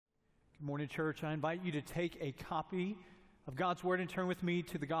Good morning, church. I invite you to take a copy of God's Word and turn with me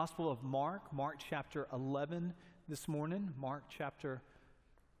to the Gospel of Mark, Mark chapter 11 this morning. Mark chapter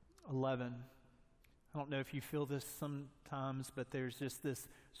 11. I don't know if you feel this sometimes, but there's just this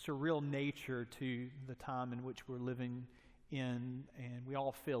surreal nature to the time in which we're living in, and we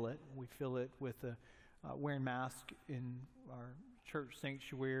all feel it. We feel it with wearing masks in our church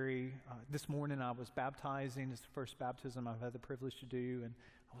sanctuary. This morning I was baptizing. It's the first baptism I've had the privilege to do, and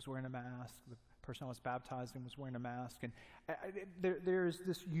I was wearing a mask. The person I was baptizing was wearing a mask, and there's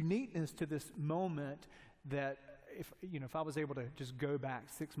this uniqueness to this moment that if I was able to just go back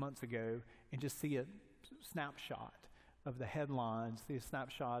 6 months ago and just see a snapshot of the headlines, see a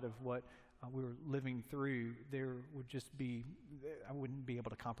snapshot of what we were living through, there would just be, I wouldn't be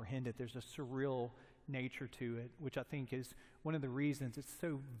able to comprehend it. There's a surreal nature to it, which I think is one of the reasons it's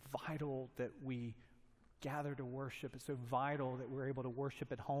so vital that we gather to worship. It's so vital that we're able to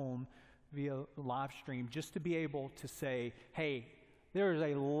worship at home via live stream, just to be able to say, hey, there is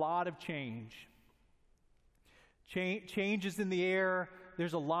a lot of change. Change is in the air.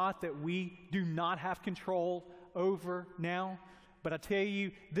 There's a lot that we do not have control over now. But I tell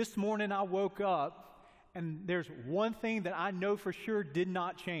you, this morning I woke up and there's one thing that I know for sure did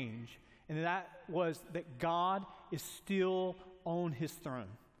not change, and that was that God is still on His throne.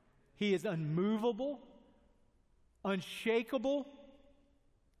 He is unmovable, unshakable.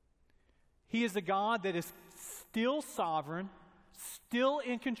 He is a God that is still sovereign, still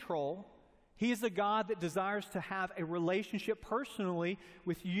in control. He is a God that desires to have a relationship personally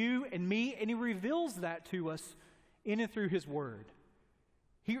with you and me, and He reveals that to us in and through His Word.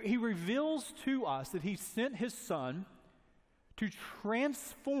 He reveals to us that He sent His Son to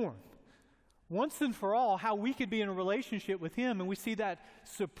transform once and for all how we could be in a relationship with Him, and we see that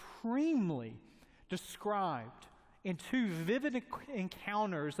supremely described in two vivid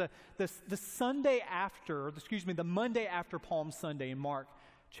encounters. The Monday after Palm Sunday in Mark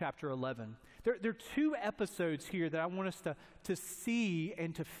chapter 11. There are two episodes here that I want us to see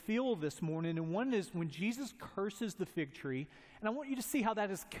and to feel this morning. And one is when Jesus curses the fig tree. And I want you to see how that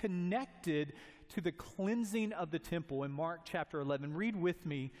is connected to the cleansing of the temple in Mark chapter 11. Read with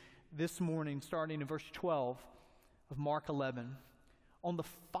me this morning, starting in verse 12 of Mark 11. On the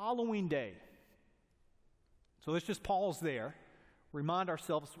following day, so let's just pause there, remind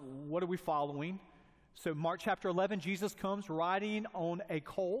ourselves, what are we following? So Mark chapter 11, Jesus comes riding on a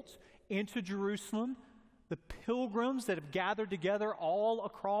colt into Jerusalem. The pilgrims that have gathered together all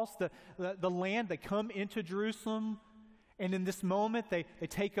across the land, they come into Jerusalem. And in this moment, they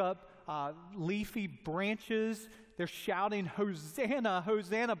take up leafy branches. They're shouting, Hosanna,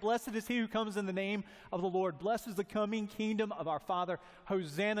 Hosanna, blessed is he who comes in the name of the Lord. Blessed is the coming kingdom of our Father.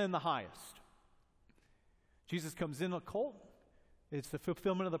 Hosanna in the highest. Jesus comes in a colt. It's the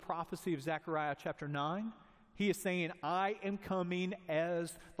fulfillment of the prophecy of Zechariah chapter 9. He is saying, I am coming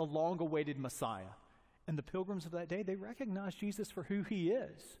as the long-awaited Messiah. And the pilgrims of that day, they recognize Jesus for who He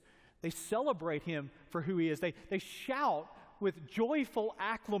is. They celebrate Him for who He is. They shout with joyful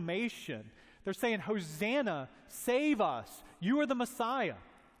acclamation. They're saying, Hosanna, save us. You are the Messiah.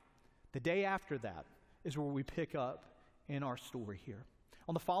 The day after that is where we pick up in our story here.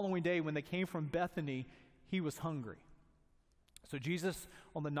 On the following day, when they came from Bethany, He was hungry. So Jesus,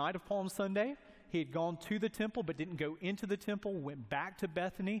 on the night of Palm Sunday, He had gone to the temple but didn't go into the temple, went back to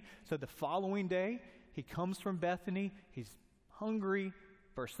Bethany. So the following day, He comes from Bethany. He's hungry.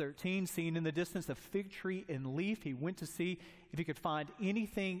 Verse 13, seeing in the distance a fig tree in leaf, He went to see if He could find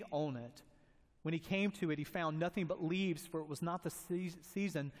anything on it. When He came to it, He found nothing but leaves, for it was not the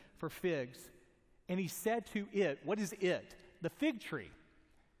season for figs. And He said to it, what is it? The fig tree.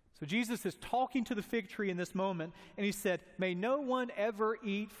 So Jesus is talking to the fig tree in this moment, and He said, may no one ever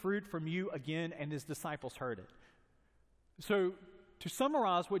eat fruit from you again, and His disciples heard it. So to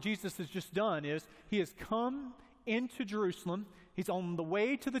summarize what Jesus has just done is, He has come into Jerusalem, He's on the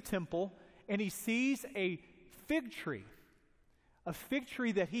way to the temple, and He sees a fig tree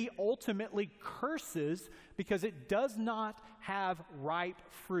that He ultimately curses because it does not have ripe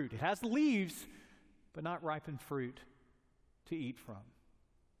fruit. It has leaves, but not ripened fruit to eat from.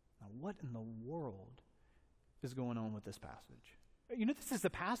 Now, what in the world is going on with this passage? This is a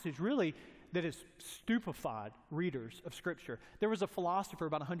passage really that has stupefied readers of Scripture. There was a philosopher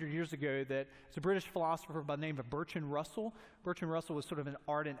about 100 years ago it's a British philosopher by the name of Bertrand Russell. Bertrand Russell was sort of an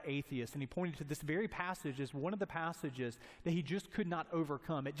ardent atheist, and he pointed to this very passage as one of the passages that he just could not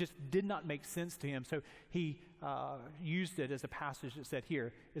overcome. It just did not make sense to him, so he used it as a passage that said,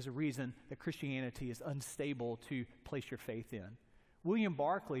 here is a reason that Christianity is unstable to place your faith in. William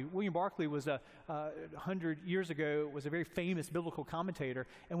Barclay was 100 years ago, was a very famous biblical commentator.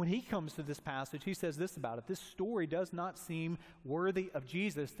 And when he comes to this passage, he says this about it: this story does not seem worthy of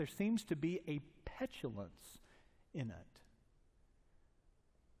Jesus. There seems to be a petulance in it.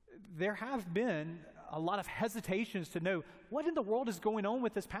 There have been a lot of hesitations to know what in the world is going on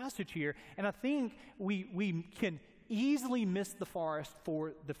with this passage here. And I think we can easily miss the forest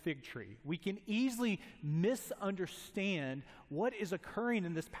for the fig tree. We can easily misunderstand what is occurring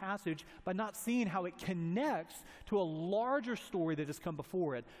in this passage by not seeing how it connects to a larger story that has come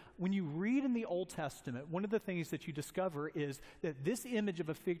before it. When you read in the Old Testament, one of the things that you discover is that this image of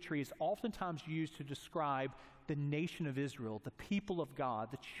a fig tree is oftentimes used to describe the nation of Israel, the people of God,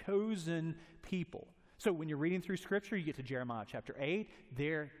 the chosen people. So when you're reading through Scripture, you get to Jeremiah chapter 8.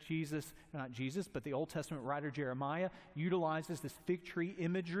 There, but the Old Testament writer Jeremiah utilizes this fig tree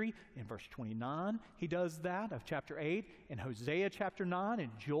imagery in verse 29. He does that of chapter 8, in Hosea chapter 9, in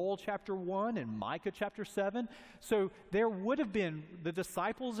Joel chapter 1, and Micah chapter 7. So there would have been the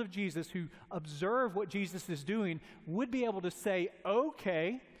disciples of Jesus who observe what Jesus is doing would be able to say,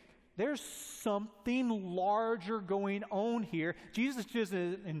 okay, there's something larger going on here. Jesus just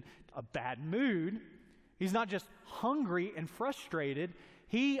isn't in a bad mood. He's not just hungry and frustrated.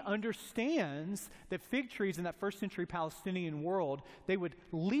 He understands that fig trees in that first century Palestinian world, they would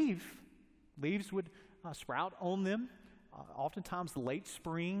leaves would sprout on them, oftentimes late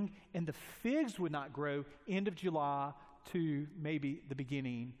spring, and the figs would not grow end of July to maybe the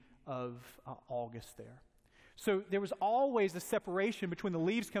beginning of August there. So there was always a separation between the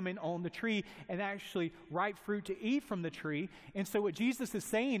leaves coming on the tree and actually ripe fruit to eat from the tree. And so what Jesus is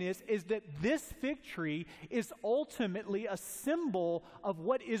saying is that this fig tree is ultimately a symbol of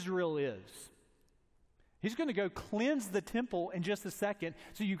what Israel is. He's going to go cleanse the temple in just a second.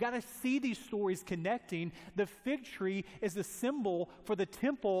 So you've got to see these stories connecting. The fig tree is a symbol for the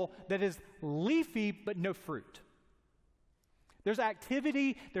temple that is leafy but no fruit. There's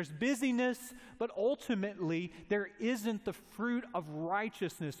activity, there's busyness, but ultimately there isn't the fruit of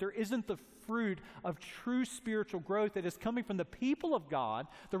righteousness. There isn't the fruit of true spiritual growth that is coming from the people of God,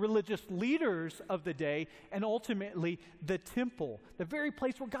 the religious leaders of the day, and ultimately the temple, the very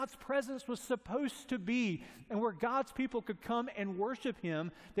place where God's presence was supposed to be and where God's people could come and worship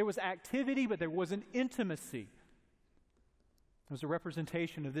Him. There was activity, but there wasn't intimacy. It was a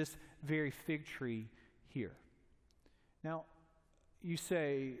representation of this very fig tree here. Now, you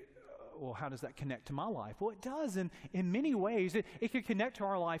say, well, how does that connect to my life? Well, it does in many ways. It can connect to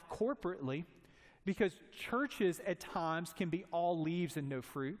our life corporately, because churches at times can be all leaves and no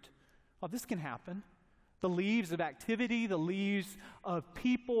fruit. Well, this can happen. The leaves of activity, the leaves of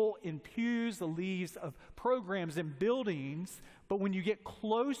people in pews, the leaves of programs and buildings. But when you get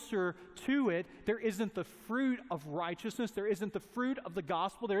closer to it, there isn't the fruit of righteousness. There isn't the fruit of the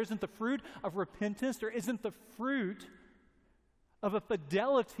gospel. There isn't the fruit of repentance. There isn't the fruit of a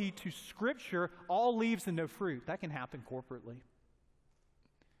fidelity to Scripture, all leaves and no fruit. That can happen corporately.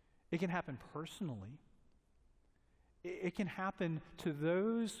 It can happen personally. It can happen to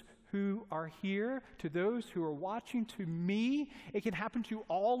those who are here, to those who are watching, to me. It can happen to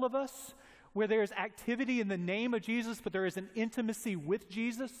all of us, where there is activity in the name of Jesus, but there is an intimacy with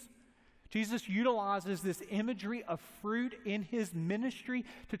Jesus. Jesus utilizes this imagery of fruit in His ministry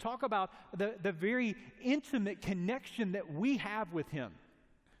to talk about the very intimate connection that we have with Him.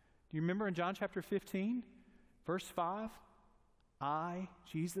 Do you remember in John chapter 15, verse 5? I,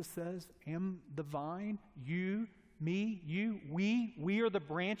 Jesus says, am the vine, you, me, you, we are the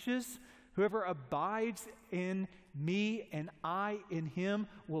branches. Whoever abides in me and I in him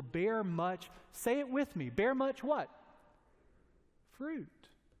will bear much. Say it with me. Bear much what? Fruit.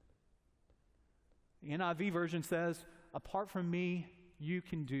 The NIV version says, apart from me, you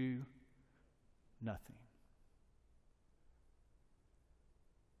can do nothing.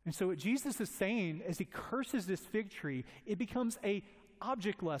 And so what Jesus is saying as He curses this fig tree, it becomes a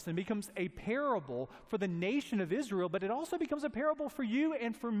object lesson, becomes a parable for the nation of Israel, but it also becomes a parable for you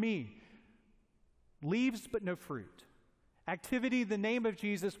and for me. Leaves but no fruit. Activity in the name of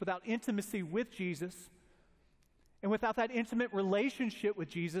Jesus without intimacy with Jesus. And without that intimate relationship with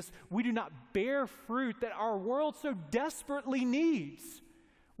Jesus, we do not bear fruit that our world so desperately needs.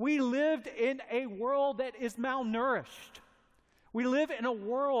 We lived in a world that is malnourished. We live in a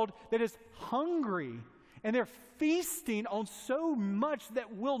world that is hungry, and they're feasting on so much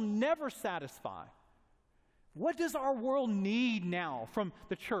that will never satisfy. What does our world need now from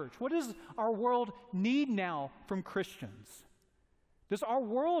the church? What does our world need now from Christians? Does our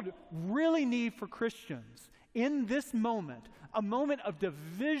world really need for Christians in this moment, a moment of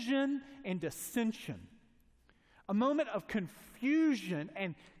division and dissension, A moment of confusion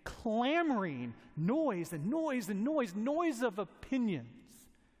and clamoring, noise and noise and noise, noise of opinions,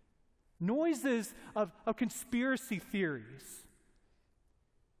 noises of conspiracy theories,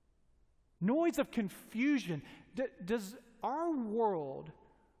 noise of confusion. Does our world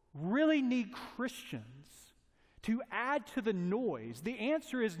really need Christians to add to the noise? The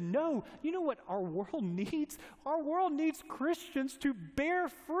answer is no. You know what our world needs? Our world needs Christians to bear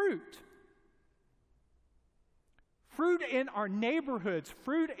fruit. Fruit in our neighborhoods,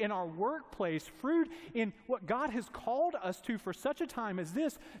 fruit in our workplace, fruit in what God has called us to for such a time as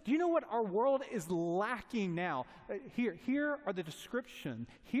this. Do you know what our world is lacking now? Here are the description.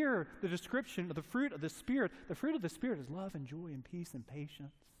 Here, the description of the fruit of the Spirit. The fruit of the Spirit is love and joy and peace and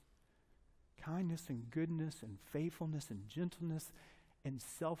patience, kindness and goodness and faithfulness and gentleness and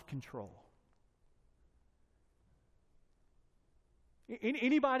self-control.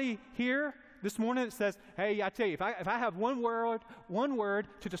 Anybody here this morning that says, hey, I tell you, if I have one word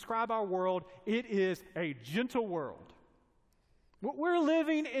to describe our world, it is a gentle world. We're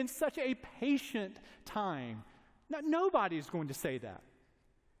living in such a patient time. Nobody's going to say that.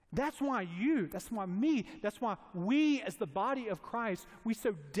 That's why we as the body of Christ, we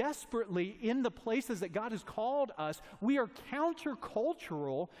so desperately in the places that God has called us, we are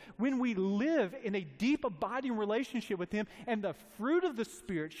countercultural when we live in a deep abiding relationship with Him, and the fruit of the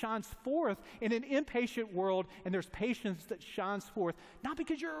Spirit shines forth in an impatient world, and there's patience that shines forth, not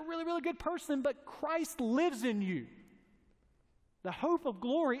because you're a really, really good person, but Christ lives in you. The hope of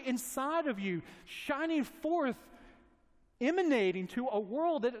glory inside of you, shining forth, emanating to a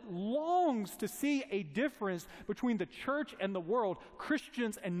world that longs to see a difference between the church and the world,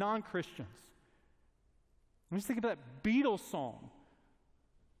 Christians and non-Christians. I'm just thinking about that Beatles song,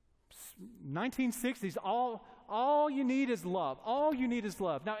 1960s, all you need is love. All you need is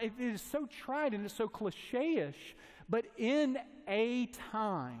love. Now, it is so tried and it's so cliche-ish, but in a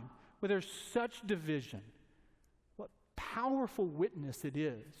time where there's such division, what powerful witness it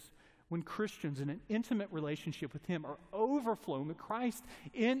is when Christians in an intimate relationship with Him are overflowing with Christ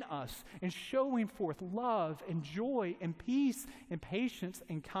in us and showing forth love and joy and peace and patience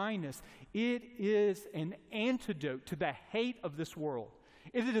and kindness. It is an antidote to the hate of this world.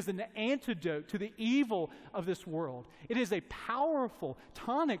 It is an antidote to the evil of this world. It is a powerful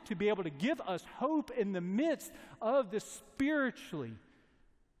tonic to be able to give us hope in the midst of this spiritually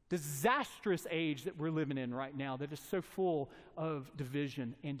disastrous age that we're living in right now that is so full of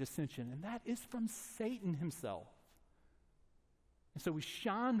division and dissension. And that is from Satan himself. And so we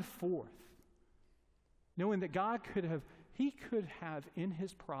shine forth, knowing that God could have in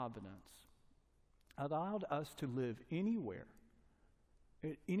His providence allowed us to live anywhere,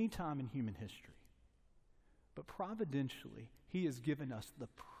 at any time in human history. But providentially, He has given us the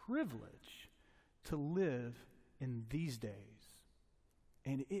privilege to live in these days.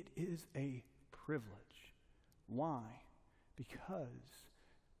 And it is a privilege. Why? Because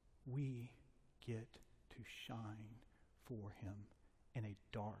we get to shine for Him in a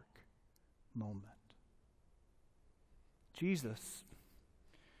dark moment. Jesus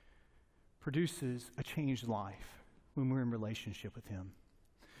produces a changed life when we're in relationship with Him.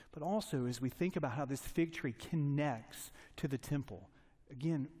 But also, as we think about how this fig tree connects to the temple,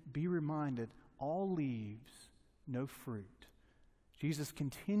 again, be reminded, all leaves, no fruit. Jesus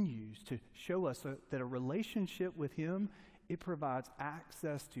continues to show us that a relationship with Him, it provides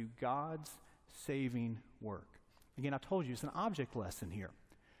access to God's saving work. Again, I told you, it's an object lesson here.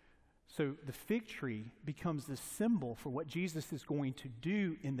 So the fig tree becomes the symbol for what Jesus is going to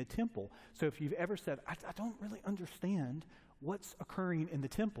do in the temple. So if you've ever said, I don't really understand what's occurring in the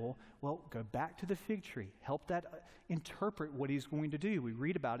temple, well, go back to the fig tree. Help that interpret what He's going to do. We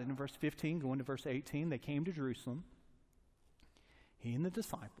read about it in verse 15, going to verse 18. They came to Jerusalem. He and the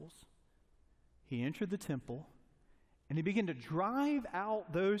disciples, He entered the temple, and He began to drive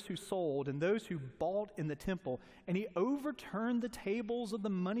out those who sold and those who bought in the temple, and He overturned the tables of the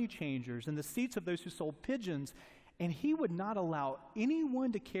money changers and the seats of those who sold pigeons, and He would not allow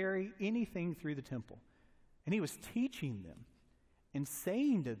anyone to carry anything through the temple. And He was teaching them and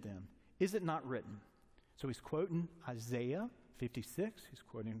saying to them, is it not written? So He's quoting Isaiah 56, He's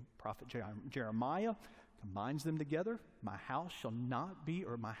quoting prophet Jeremiah, combines them together. My house shall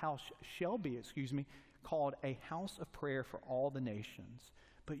be, called a house of prayer for all the nations.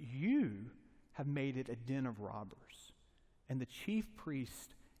 But you have made it a den of robbers. And the chief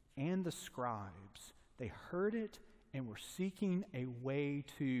priests and the scribes, they heard it and were seeking a way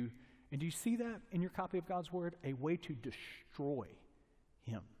to, and do you see that in your copy of God's Word? A way to destroy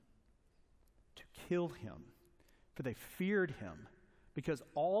Him, to kill Him, for they feared Him, because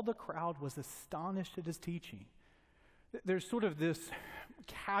all the crowd was astonished at His teaching, There's sort of this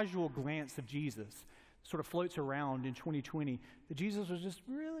casual glance of Jesus sort of floats around in 2020 that Jesus was just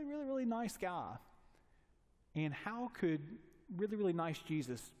really, really, really nice guy. And how could really, really nice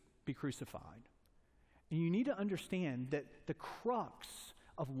Jesus be crucified? And you need to understand that the crux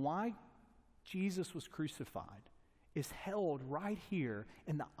of why Jesus was crucified is held right here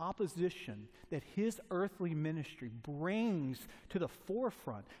in the opposition that his earthly ministry brings to the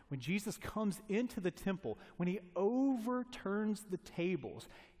forefront when Jesus comes into the temple, when he overturns the tables.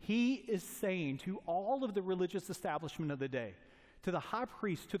 He is saying to all of the religious establishment of the day, to the high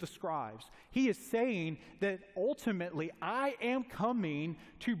priest, to the scribes, he is saying that ultimately I am coming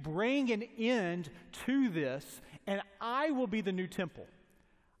to bring an end to this, and I will be the new temple.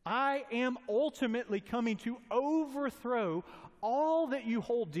 I am ultimately coming to overthrow all that you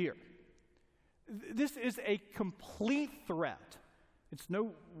hold dear. This is a complete threat. It's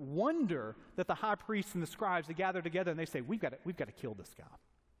no wonder that the high priests and the scribes, they gather together and they say, we've got to kill this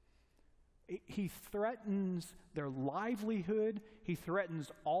guy. He threatens their livelihood. He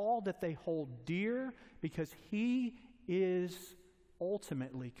threatens all that they hold dear because he is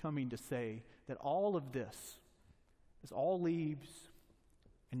ultimately coming to say that all of this is all leaves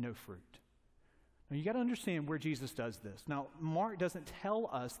and no fruit. Now, you got to understand where Jesus does this. Now, Mark doesn't tell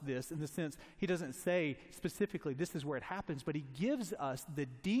us this in the sense, he doesn't say specifically this is where it happens, but he gives us the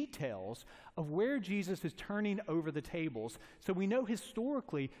details of where Jesus is turning over the tables. So we know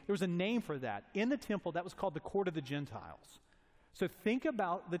historically there was a name for that. In the temple, that was called the Court of the Gentiles. So think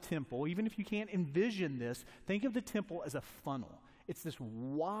about the temple, even if you can't envision this, think of the temple as a funnel. It's this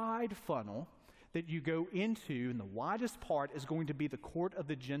wide funnel that you go into, and the widest part is going to be the Court of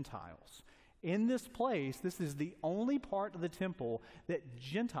the Gentiles. In this place, this is the only part of the temple that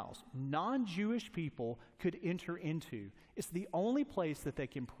Gentiles, non-Jewish people, could enter into. It's the only place that they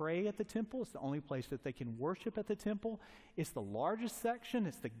can pray at the temple. It's the only place that they can worship at the temple. It's the largest section.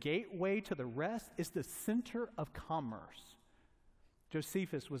 It's the gateway to the rest. It's the center of commerce.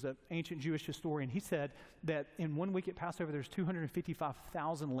 Josephus was an ancient Jewish historian. He said that in 1 week at Passover, there's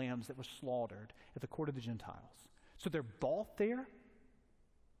 255,000 lambs that were slaughtered at the Court of the Gentiles. So they're bought there.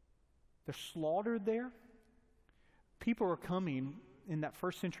 They're slaughtered there. People are coming in that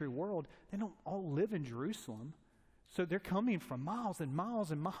first century world. They don't all live in Jerusalem. So they're coming from miles and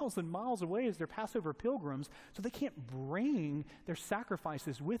miles and miles and miles away as their Passover pilgrims, so they can't bring their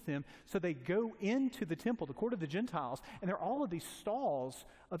sacrifices with them. So they go into the temple, the Court of the Gentiles, and there are all of these stalls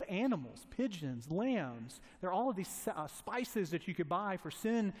of animals, pigeons, lambs. There are all of these spices that you could buy for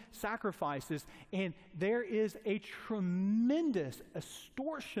sin sacrifices, and there is a tremendous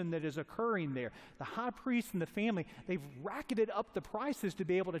extortion that is occurring there. The high priest and the family, they've racketed up the prices to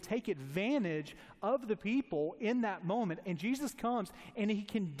be able to take advantage of the people in that moment. And Jesus comes and he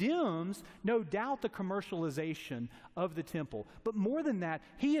condemns, no doubt, the commercialization of the temple. But more than that,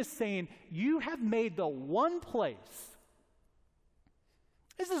 he is saying, you have made the one place,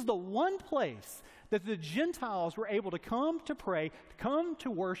 this is the one place that the Gentiles were able to come to pray, to come to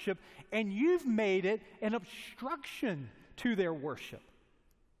worship, and you've made it an obstruction to their worship.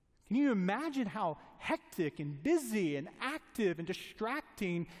 Can you imagine how hectic and busy and active and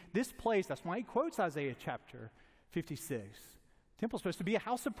distracting this place? That's why he quotes Isaiah chapter 56. The temple's supposed to be a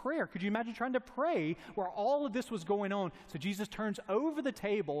house of prayer. Could you imagine trying to pray where all of this was going on? So Jesus turns over the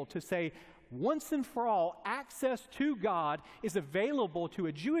table to say, once and for all, access to God is available to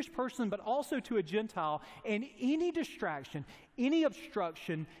a Jewish person, but also to a Gentile, and any distraction, any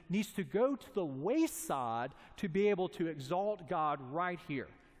obstruction needs to go to the wayside to be able to exalt God right here.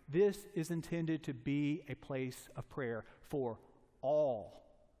 This is intended to be a place of prayer for all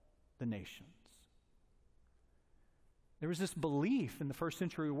the nations. There was this belief in the first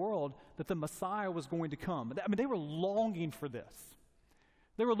century world that the Messiah was going to come. I mean, they were longing for this.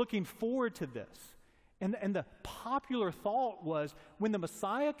 They were looking forward to this. And the popular thought was, when the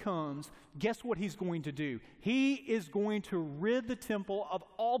Messiah comes, guess what he's going to do? He is going to rid the temple of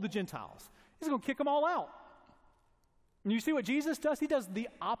all the Gentiles. He's going to kick them all out. And you see what Jesus does? He does the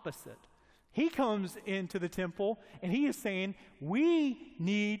opposite. He comes into the temple and he is saying, we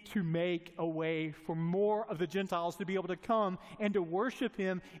need to make a way for more of the Gentiles to be able to come and to worship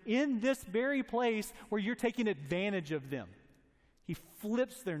him in this very place where you're taking advantage of them. He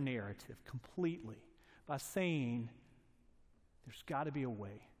flips their narrative completely by saying, there's got to be a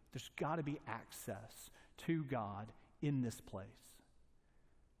way. There's got to be access to God in this place.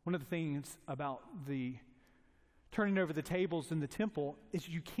 One of the things about the turning over the tables in the temple is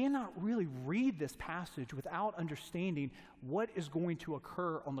you cannot really read this passage without understanding what is going to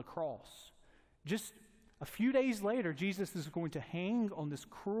occur on the cross. Just a few days later, Jesus is going to hang on this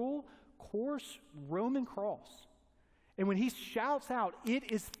cruel, coarse Roman cross. And when he shouts out,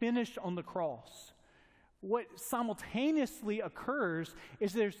 "It is finished," on the cross, what simultaneously occurs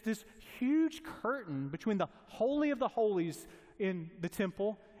is there's this huge curtain between the Holy of the Holies in the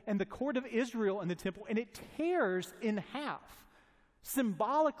temple and the court of Israel in the temple, and it tears in half,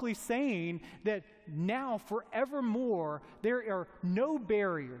 symbolically saying that now forevermore there are no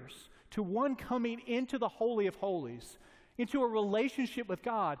barriers to one coming into the Holy of Holies, into a relationship with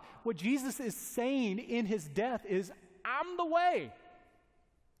God. What Jesus is saying in his death is, I'm the way.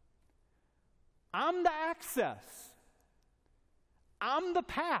 I'm the access. I'm the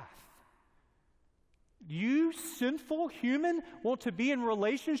path. You, sinful human, want to be in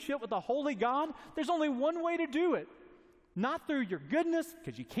relationship with the holy God? There's only one way to do it. Not through your goodness,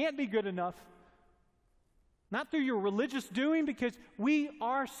 because you can't be good enough. Not through your religious doing, because we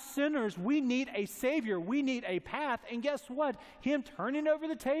are sinners. We need a Savior. We need a path. And guess what? Him turning over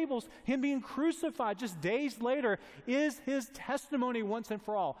the tables, him being crucified just days later, is his testimony once and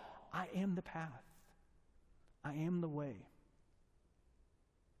for all. I am the path. I am the way.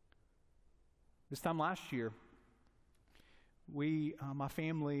 This time last year, my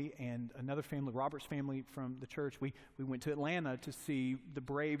family and another family, Robert's family from the church, we went to Atlanta to see the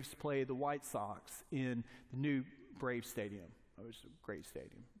Braves play the White Sox in the new Braves Stadium. It was a great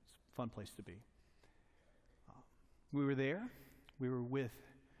stadium. It's a fun place to be. We were there. We were with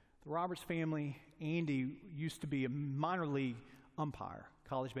the Roberts family. Andy used to be a minor league umpire,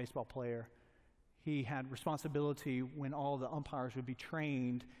 college baseball player. He had responsibility when all the umpires would be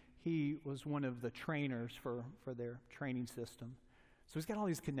trained. He was one of the trainers for their training system. So he's got all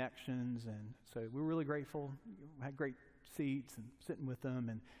these connections, and so we were really grateful. We had great seats and sitting with them,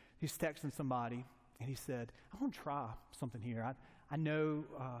 and he's texting somebody, and he said, I want to try something here. I know,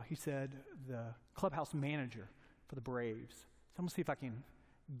 he said, the clubhouse manager for the Braves. So I'm going to see if I can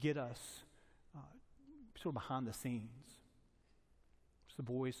get us sort of behind the scenes. So the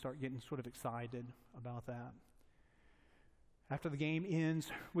boys start getting sort of excited about that. After the game ends,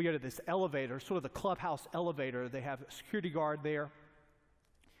 we go to this elevator, sort of the clubhouse elevator. They have a security guard there.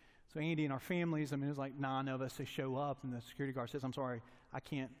 So Andy and our families, there's like 9 of us, they show up, and the security guard says, I'm sorry, I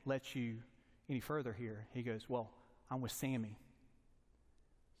can't let you any further here. He goes, well, I'm with Sammy.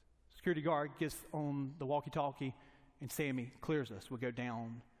 Security guard gets on the walkie-talkie, and Sammy clears us. We go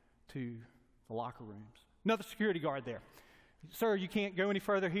down to the locker rooms. Another security guard there. Sir, you can't go any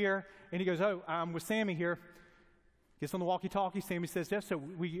further here. And he goes, oh, I'm with Sammy here. Gets on the walkie-talkie. Sammy says, yes, so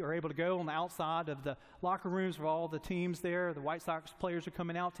we are able to go on the outside of the locker rooms for all the teams there. The White Sox players are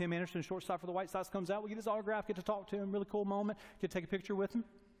coming out. Tim Anderson, shortstop for the White Sox, comes out. We get his autograph, get to talk to him. Really cool moment. Get to take a picture with him.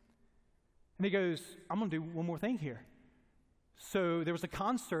 And he goes, I'm going to do one more thing here. So there was a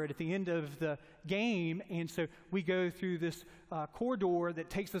concert at the end of the game, and so we go through this corridor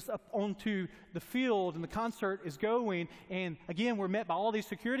that takes us up onto the field, and the concert is going, and again, we're met by all these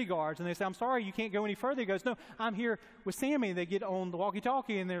security guards, and they say, I'm sorry, you can't go any further. He goes, no, I'm here with Sammy. And they get on the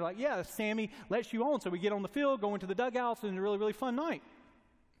walkie-talkie, and they're like, yeah, Sammy lets you on. So we get on the field, go into the dugouts, and a really, really fun night.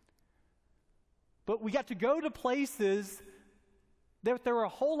 But we got to go to places there were a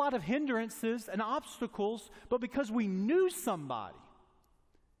whole lot of hindrances and obstacles, but because we knew somebody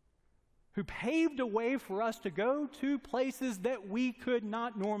who paved a way for us to go to places that we could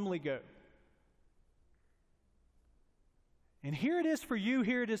not normally go. And here it is for you,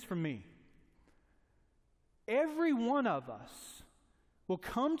 here it is for me. Every one of us will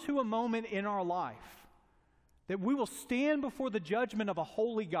come to a moment in our life that we will stand before the judgment of a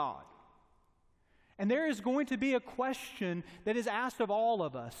holy God. And there is going to be a question that is asked of all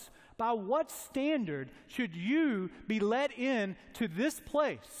of us. By what standard should you be let in to this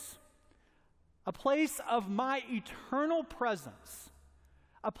place? A place of my eternal presence.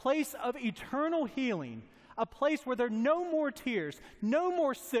 A place of eternal healing. A place where there are no more tears, no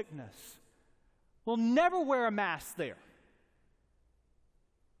more sickness. We'll never wear a mask there.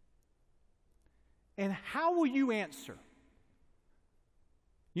 And how will you answer?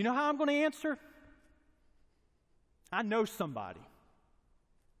 You know how I'm going to answer? I know somebody.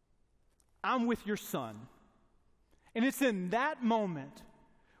 I'm with your son. And it's in that moment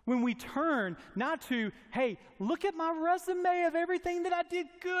when we turn not to, hey, look at my resume of everything that I did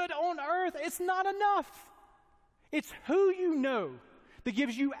good on earth. It's not enough. It's who you know that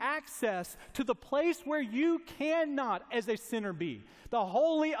gives you access to the place where you cannot, as a sinner, be. The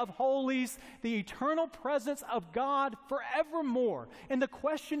Holy of Holies, the eternal presence of God forevermore. And the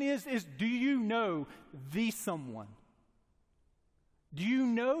question is do you know the someone? Do you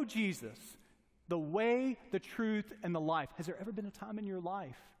know Jesus, the way, the truth, and the life? Has there ever been a time in your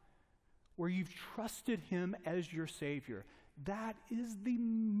life where you've trusted him as your Savior? That is the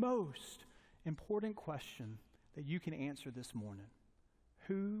most important question that you can answer this morning.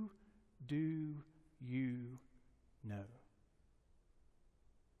 Who do you know?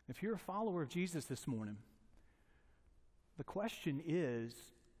 If you're a follower of Jesus this morning, the question is,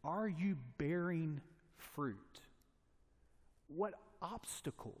 are you bearing fruit? What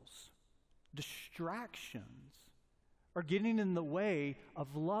obstacles, distractions are getting in the way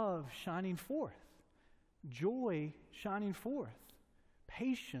of love shining forth, joy shining forth,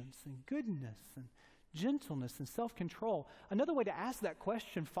 patience and goodness and gentleness and self-control? Another way to ask that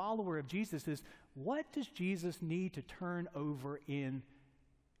question, follower of Jesus, is what does Jesus need to turn over in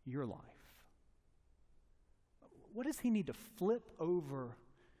your life? What does he need to flip over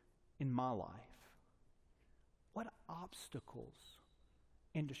in my life? What obstacles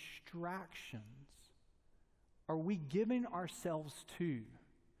and distractions are we giving ourselves to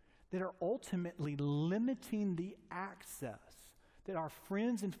that are ultimately limiting the access that our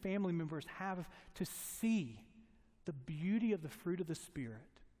friends and family members have to see the beauty of the fruit of the Spirit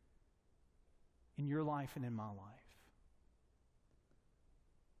in your life and in my life?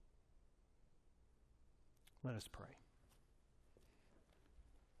 Let us pray.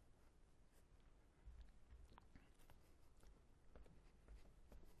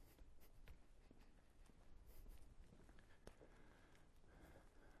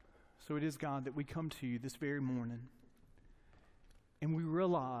 So it is, God, that we come to you this very morning and we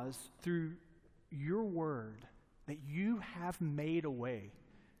realize through your word that you have made a way.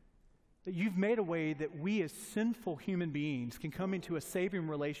 That you've made a way that we as sinful human beings can come into a saving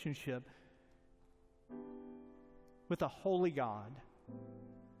relationship with a holy God.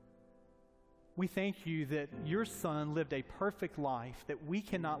 We thank you that your Son lived a perfect life that we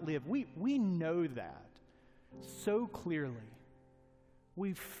cannot live. We know that so clearly.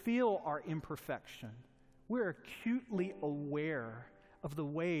 We feel our imperfection. We're acutely aware of the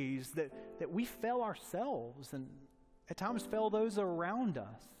ways that we fail ourselves and at times fail those around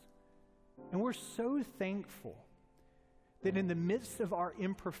us. And we're so thankful that in the midst of our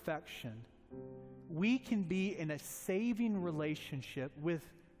imperfection, we can be in a saving relationship with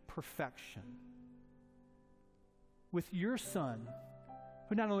perfection. With your Son,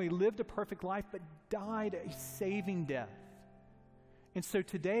 who not only lived a perfect life, but died a saving death. And so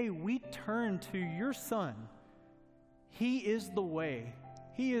today we turn to your Son. He is the way.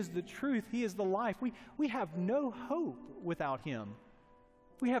 He is the truth. He is the life. We have no hope without him.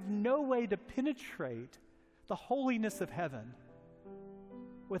 We have no way to penetrate the holiness of heaven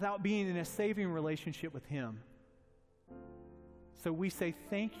without being in a saving relationship with him. So we say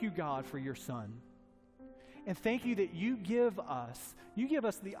thank you, God, for your Son. And thank you that you give us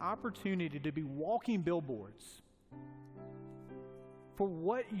the opportunity to be walking billboards for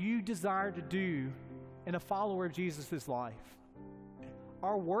what you desire to do in a follower of Jesus' life.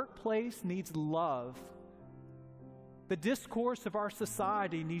 Our workplace needs love. The discourse of our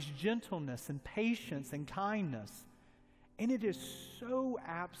society needs gentleness and patience and kindness. And it is so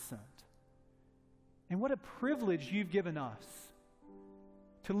absent. And what a privilege you've given us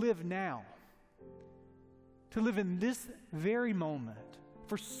to live now, to live in this very moment,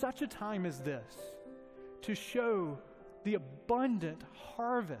 for such a time as this, to show the abundant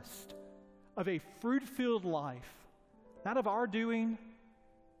harvest of a fruit-filled life, not of our doing,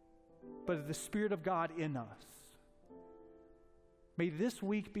 but of the Spirit of God in us. May this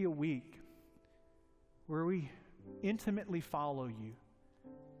week be a week where we intimately follow you,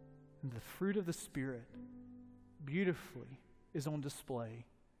 and the fruit of the Spirit beautifully is on display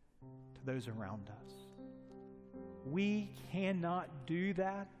to those around us. We cannot do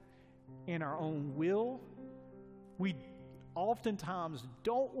that in our own will. We oftentimes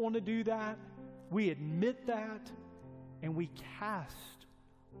don't want to do that. We admit that, and we cast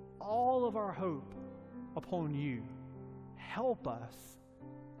all of our hope upon you. Help us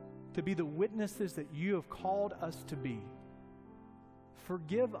to be the witnesses that you have called us to be.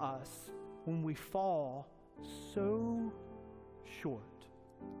 Forgive us when we fall so short.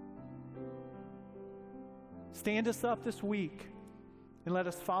 Stand us up this week and let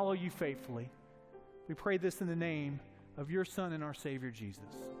us follow you faithfully. We pray this in the name of your Son and our Savior, Jesus.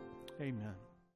 Amen.